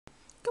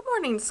Good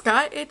morning,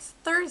 Scott. It's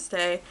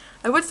Thursday.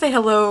 I would say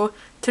hello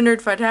to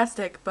Nerd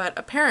Fantastic, but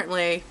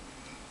apparently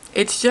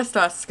it's just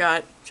us,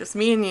 Scott. Just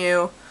me and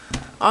you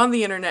on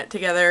the internet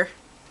together.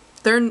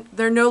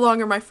 They're no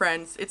longer my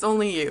friends. It's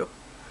only you.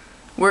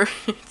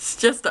 It's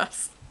just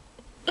us.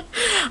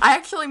 I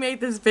actually made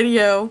this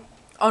video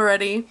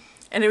already,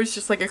 and it was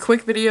just like a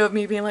quick video of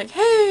me being like,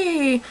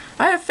 hey,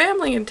 I have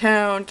family in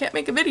town, can't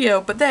make a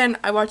video. But then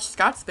I watched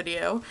Scott's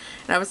video,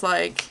 and I was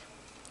like,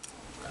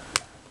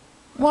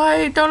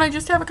 why don't I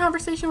just have a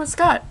conversation with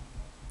Scott?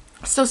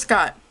 So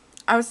Scott,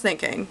 I was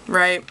thinking,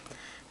 right?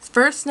 It's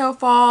first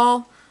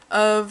snowfall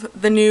of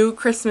the new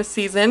Christmas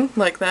season,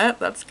 like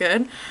that's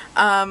good.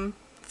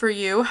 For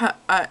you,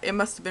 it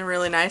must have been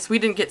really nice. We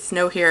didn't get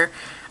snow here,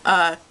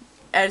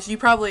 as you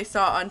probably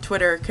saw on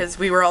Twitter, because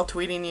we were all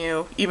tweeting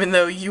you, even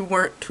though you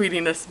weren't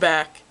tweeting us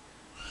back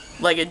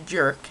like a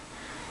jerk.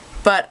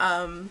 But,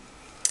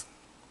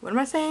 what am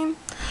I saying?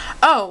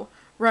 Oh,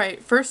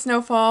 right, first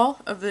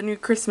snowfall of the new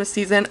Christmas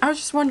season. I was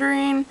just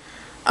wondering,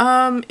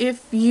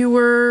 if you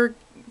were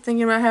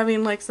thinking about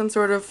having, like, some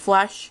sort of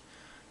flash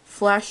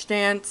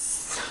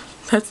dance.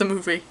 That's a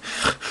movie.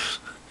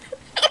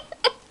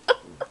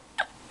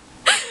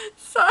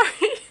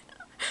 Sorry.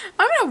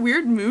 I'm in a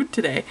weird mood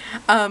today.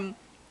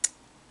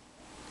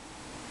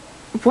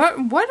 What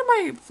am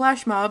I?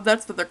 Flash mob,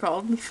 that's what they're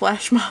called.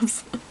 Flash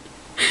mobs.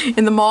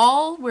 In the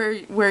mall where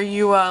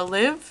you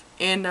live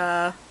in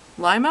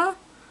Lima.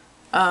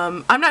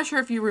 I'm not sure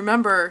if you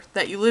remember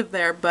that you live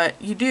there, but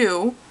you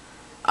do.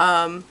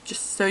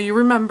 Just so you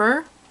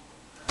remember.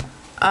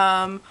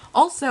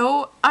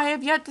 Also, I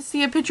have yet to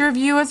see a picture of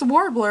you as a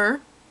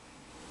warbler.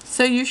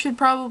 So you should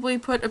probably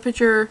put a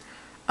picture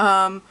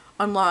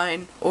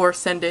online or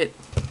send it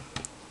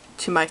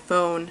to my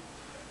phone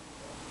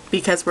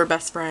because we're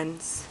best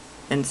friends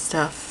and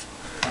stuff.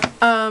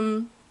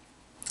 I'm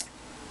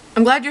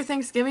glad your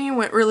Thanksgiving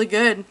went really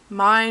good.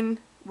 Mine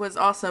was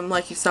awesome,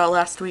 like you saw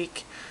last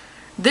week.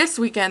 This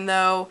weekend,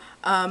 though,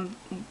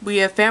 we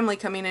have family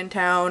coming in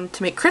town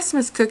to make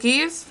Christmas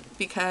cookies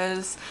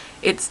because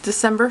it's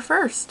December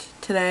 1st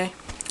today,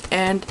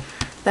 and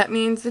that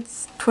means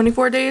it's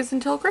 24 days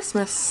until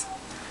Christmas,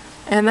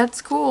 and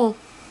that's cool.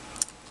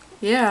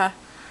 Yeah.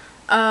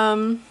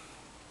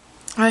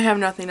 I have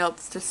nothing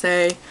else to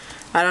say.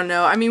 I don't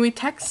know. I mean, we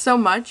text so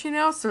much, you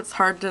know, so it's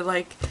hard to,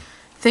 like,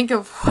 think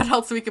of what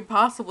else we could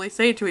possibly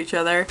say to each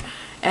other.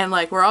 And,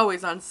 like, we're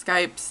always on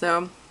Skype,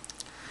 so,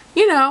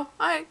 you know,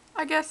 I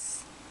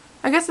guess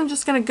I'm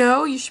just gonna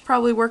go. You should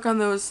probably work on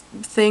those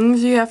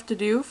things you have to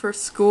do for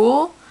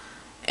school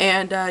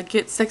and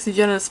get Sexy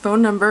Jenna's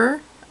phone number.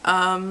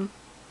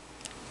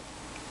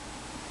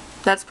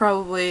 That's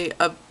probably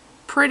a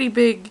pretty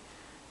big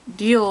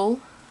deal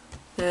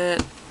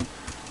that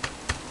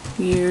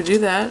you do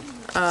that.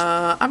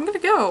 I'm gonna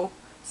go.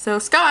 So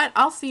Scott,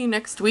 I'll see you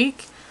next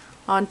week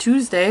on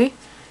Tuesday,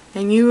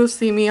 and you will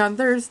see me on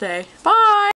Thursday. Bye!